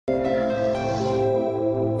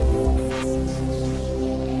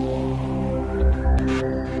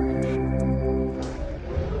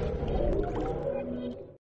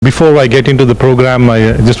before I get into the program, I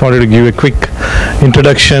just wanted to give a quick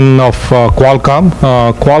introduction of Qualcomm.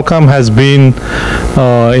 Qualcomm has been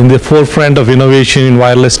in the forefront of innovation in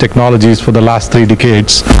wireless technologies for the last 3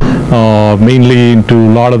 decades, mainly into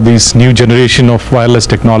a lot of these new generation of wireless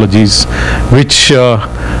technologies, which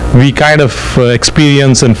we kind of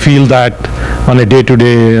experience and feel that on a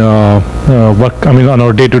day-to-day work, on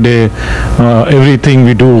our day-to-day everything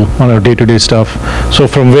we do on our day-to-day stuff. So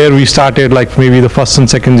from where we started, like maybe the first and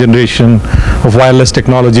second generation of wireless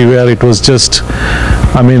technology, where it was just,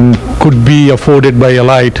 could be afforded by a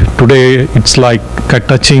light. Today it's like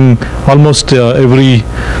touching almost every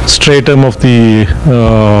stratum of the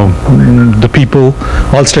people,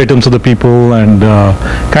 all stratums of the people, and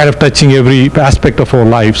kind of touching every aspect of our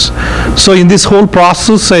lives. So in this whole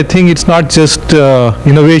process, I think it's not just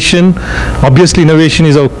innovation. Obviously innovation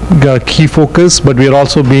is our key focus, but we are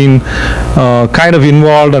also being kind of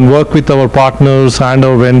involved and work with our partners and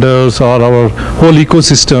our vendors or our whole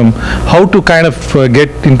ecosystem, how to kind of get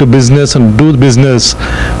into business and do business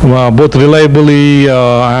both reliably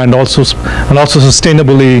and also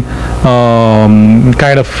sustainably,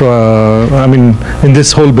 in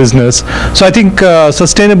this whole business. So I think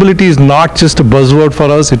sustainability is not just a buzzword for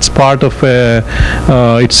us. It's part of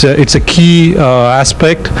it's a key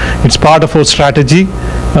aspect. It's part of our strategy.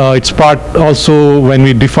 It's part also when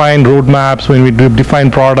we define roadmaps, when we define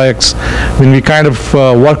products, when we kind of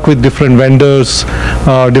work with different vendors,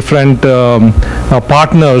 different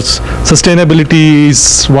partners. Sustainability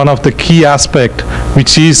is one of the key aspect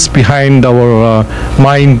which is behind our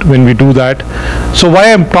mind when we do that. So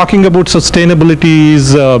why I'm talking about sustainability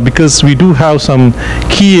is because we do have some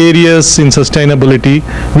key areas in sustainability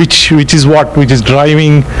which is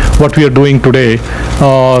driving what we are doing today.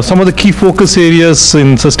 Some of the key focus areas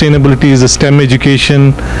in sustainability is the STEM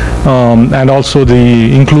education and also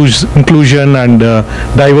the inclusion and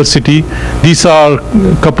diversity. These are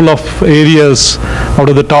a couple of areas out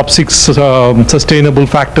of the top 6 sustainable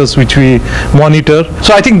factors which we monitor.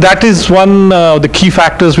 So I think that is one of the key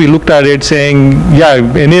factors we looked at it, saying, yeah,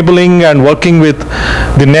 enabling and working with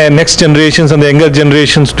the next generations and the younger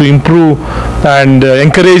generations to improve and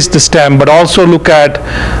encourage the STEM, but also look at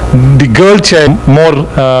the girl child more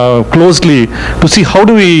closely to see how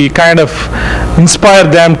do we kind of inspire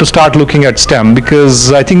them to start looking at STEM,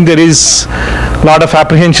 because I think there is a lot of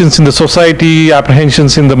apprehensions in the society,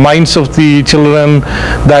 apprehensions in the minds of the children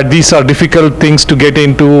that these are difficult things to get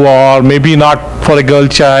into, or maybe not for a girl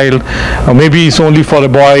child, or maybe it's only for a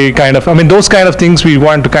boy, kind of. Those kind of things we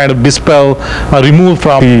want to kind of dispel or remove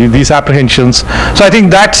from these apprehensions. So I think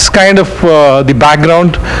that's kind of the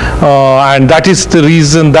background, and that is the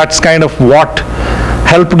reason, that's kind of what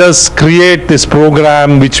helped us create this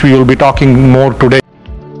program, which we will be talking more today.